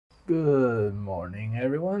Good morning,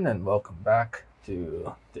 everyone, and welcome back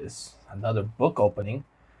to this another book opening.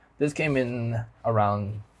 This came in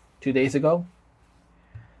around 2 days ago,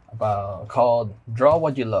 about called "Draw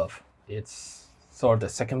What You Love." It's sort of the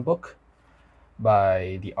second book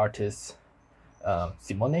by the artist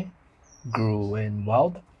Simone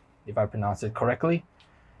Grunewald, if I pronounce it correctly.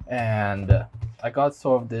 And I got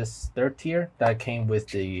sort of this third tier that came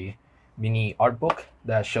with the mini art book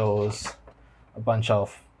that shows a bunch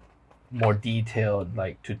of more detailed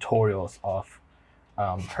like tutorials of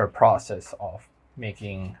her process of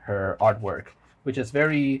making her artwork, which is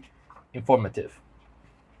very informative.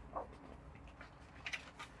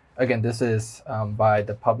 Again, this is by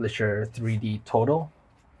the publisher 3D Total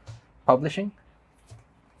Publishing,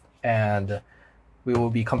 and we will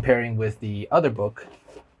be comparing with the other book,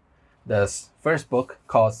 first book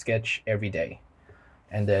called Sketch Every Day.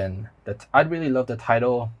 And then I really love the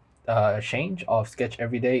title change of Sketch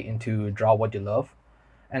Every Day into Draw What You Love,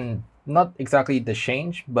 and not exactly the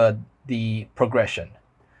change, but the progression.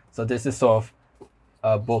 So this is sort of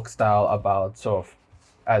a book style about sort of,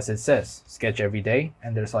 as it says, sketch every day,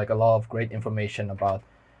 and there's like a lot of great information about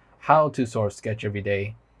how to sort of sketch every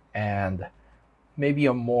day and maybe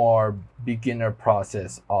a more beginner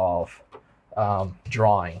process of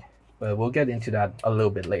drawing. But we'll get into that a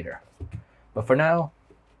little bit later. But for now,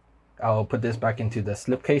 I'll put this back into the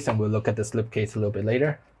slipcase and we'll look at the slipcase a little bit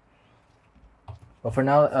later. But for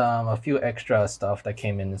now, a few extra stuff that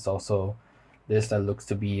came in is also this that looks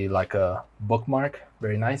to be like a bookmark,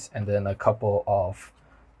 very nice, and then a couple of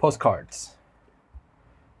postcards.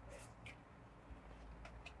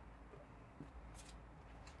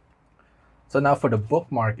 So now for the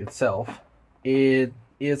bookmark itself, it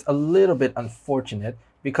is a little bit unfortunate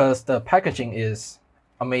because the packaging is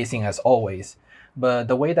amazing as always, but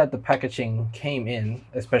the way that the packaging came in,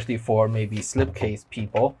 especially for maybe slipcase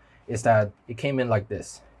people, is that it came in like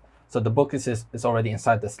this. So the book is already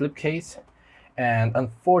inside the slipcase, and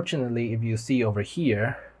unfortunately, if you see over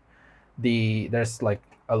here, there's like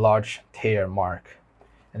a large tear mark,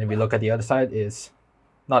 and if you look at the other side, is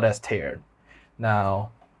not as teared.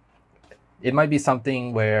 Now, it might be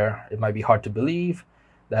something where it might be hard to believe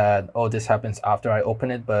that, oh, this happens after I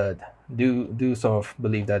open it, but do sort of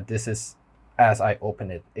believe that this is as I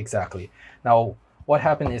open it exactly. Now, what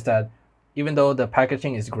happened is that even though the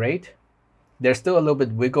packaging is great, there's still a little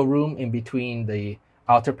bit wiggle room in between the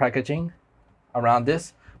outer packaging around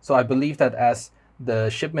this. So I believe that as the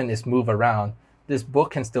shipment is moved around, this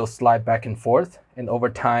book can still slide back and forth, and over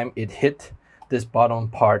time it hit this bottom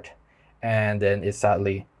part, and then it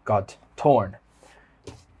sadly got torn.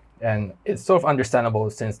 And it's sort of understandable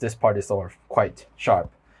since this part is sort of quite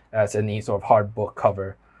sharp, as any sort of hard book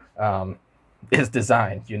cover is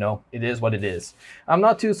designed. It is what it is. I'm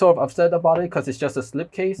not too sort of upset about it because it's just a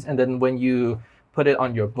slipcase, and then when you put it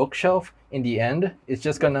on your bookshelf, in the end, it's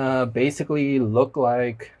just gonna basically look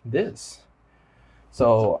like this.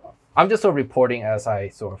 So I'm just sort of reporting as I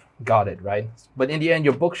sort of got it, right? But in the end,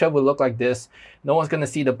 your bookshelf will look like this. No one's gonna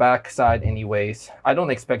see the back side anyways. I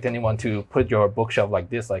don't expect anyone to put your bookshelf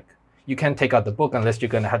like this. Like, you can't take out the book unless you're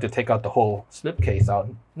gonna have to take out the whole slipcase out.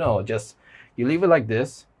 No, just you leave it like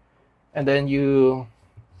this, and then you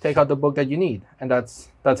take out the book that you need, and that's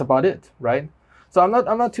about it, right? So I'm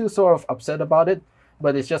not too sort of upset about it,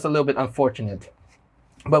 but it's just a little bit unfortunate.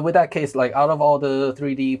 But with that case, like out of all the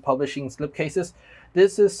 3D publishing slipcases,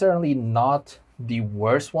 this is certainly not the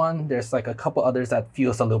worst one. There's like a couple others that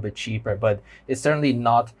feels a little bit cheaper, but it's certainly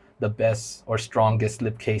not the best or strongest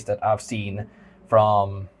slipcase that I've seen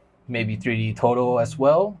from maybe 3D Total as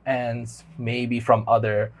well, and maybe from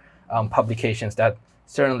other publications that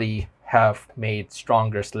certainly have made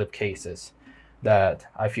stronger slipcases that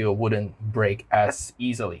I feel wouldn't break as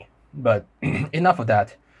easily. But enough of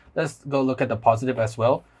that. Let's go look at the positive as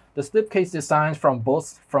well. The slipcase design from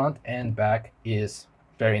both front and back is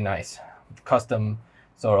very nice. Custom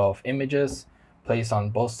sort of images placed on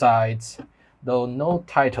both sides, though no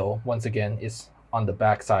title, once again, is on the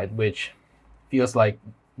back side, which feels like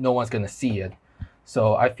no one's gonna see it.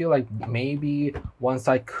 So I feel like maybe one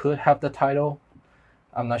side could have the title.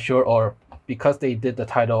 I'm not sure, or because they did the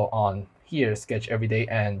title on here, Sketch Every Day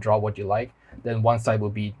and Draw What You Like, then one side will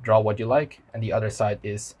be Draw What You Like, and the other side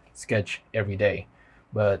is Sketch Every Day.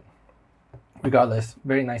 But regardless,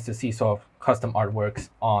 very nice to see sort of custom artworks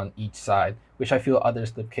on each side, which I feel other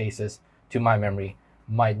slipcases, to my memory,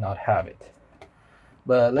 might not have it.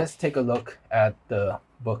 But let's take a look at the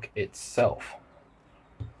book itself.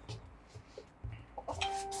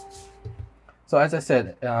 So as I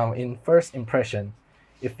said, in first impression,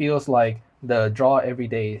 it feels like the Draw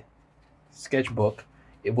Everyday sketchbook,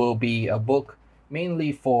 it will be a book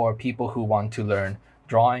mainly for people who want to learn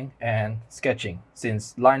drawing and sketching,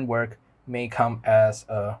 since line work may come as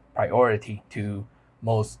a priority to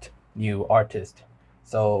most new artists.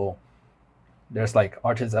 So there's like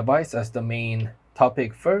artist advice as the main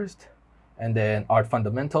topic first, and then art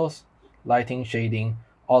fundamentals, lighting, shading,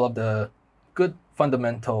 all of the good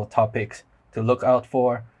fundamental topics to look out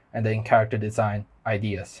for, and then character design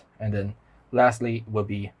ideas. And then lastly will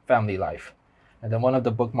be family life. And then one of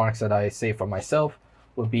the bookmarks that I say for myself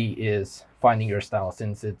would be is finding your style,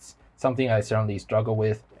 since it's something I certainly struggle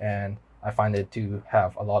with, and I find it to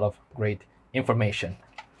have a lot of great information.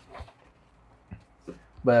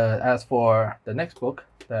 But as for the next book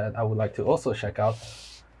that I would like to also check out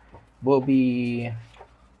will be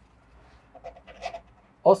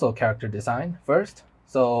also character design first.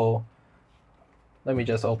 So let me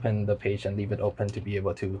just open the page and leave it open to be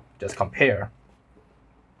able to just compare.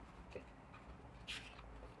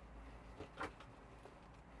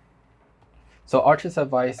 So artist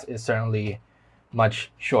advice is certainly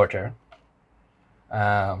much shorter.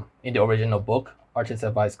 In the original book, artist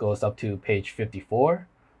advice goes up to page 54,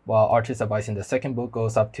 while artist advice in the second book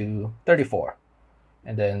goes up to 34.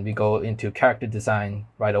 And then we go into character design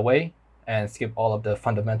right away and skip all of the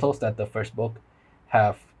fundamentals that the first book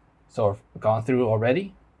have sort of gone through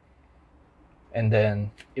already. And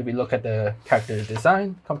then if we look at the character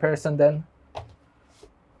design comparison, then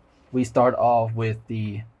we start off with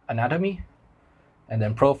the anatomy, and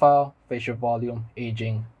then profile, facial volume,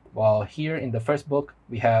 aging, while here in the first book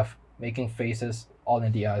we have making faces, all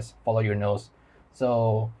in the eyes, follow your nose.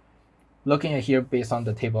 So looking at here based on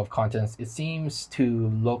the table of contents, it seems to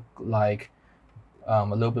look like a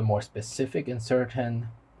little bit more specific in certain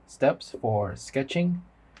steps for sketching.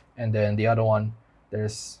 And then the other one,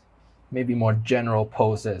 there's maybe more general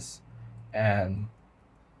poses and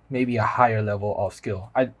maybe a higher level of skill.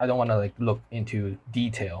 I don't want to like look into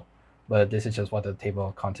detail, but this is just what the table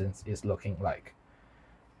of contents is looking like.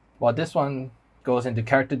 While this one goes into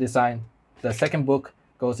character design, the second book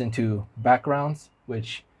goes into backgrounds,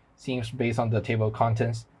 which seems based on the table of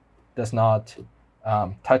contents does not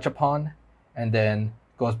touch upon, and then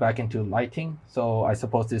goes back into lighting. So I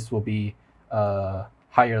suppose this will be a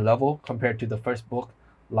higher level compared to the first book,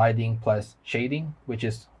 lighting plus shading, which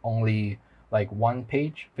is only like one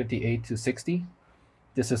page, 58 to 60.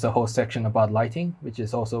 This is a whole section about lighting, which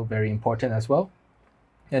is also very important as well.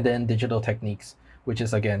 And then digital techniques, which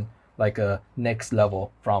is again like a next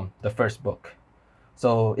level from the first book.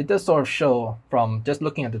 So it does sort of show from just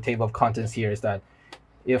looking at the table of contents here is that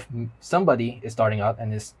if somebody is starting out,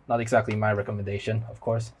 and it's not exactly my recommendation, of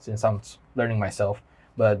course, since I'm learning myself,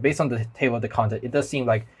 but based on the table of the content, it does seem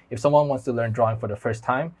like if someone wants to learn drawing for the first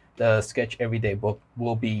time, the Sketch Everyday book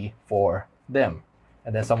will be for them.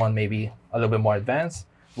 And then someone maybe a little bit more advanced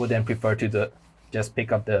would then prefer to just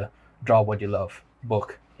pick up the Draw What You Love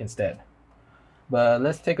book instead. But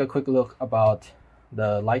let's take a quick look about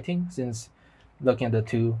the lighting, since looking at the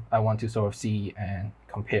two, I want to sort of see and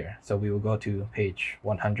compare. So we will go to page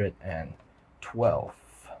 112.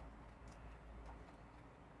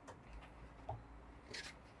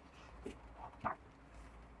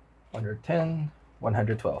 (110),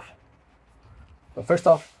 112. But first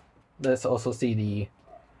off, let's also see the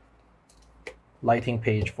lighting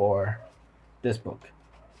page for this book.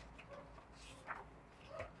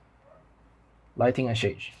 Lighting and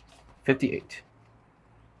shade, 58.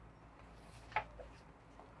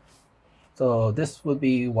 So this would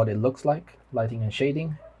be what it looks like, lighting and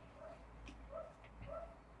shading.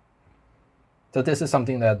 So this is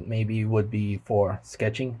something that maybe would be for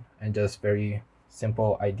sketching and just very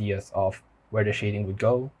simple ideas of where the shading would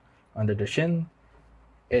go. Under the chin,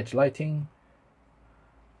 edge lighting,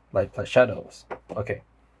 light plus shadows. Okay.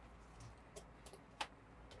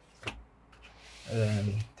 And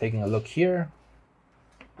then taking a look here,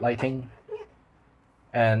 lighting.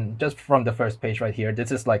 And just from the first page right here,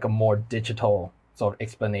 this is like a more digital sort of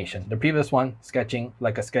explanation. The previous one, sketching,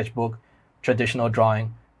 like a sketchbook, traditional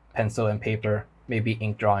drawing, pencil and paper, maybe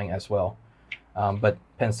ink drawing as well. But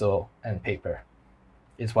pencil and paper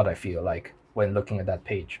is what I feel like when looking at that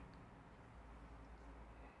page.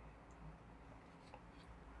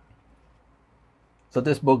 So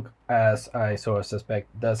this book, as I sort of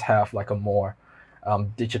suspect, does have like a more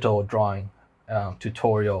digital drawing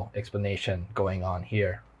tutorial explanation going on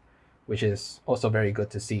here, which is also very good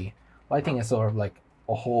to see. Lighting is sort of like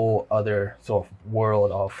a whole other sort of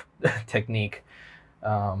world of technique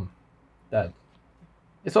that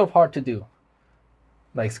it's sort of hard to do.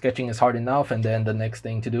 Like sketching is hard enough, and then the next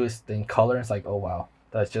thing to do is then color. It's like, oh wow,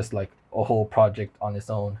 that's just like a whole project on its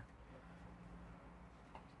own.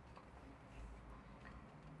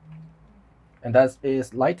 and that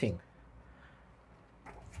is lighting.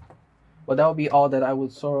 Well, that would be all that I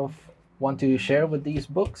would sort of want to share with these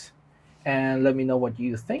books, and let me know what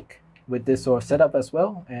you think with this sort of setup as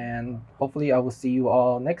well. And hopefully, I will see you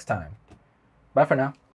all next time. Bye for now.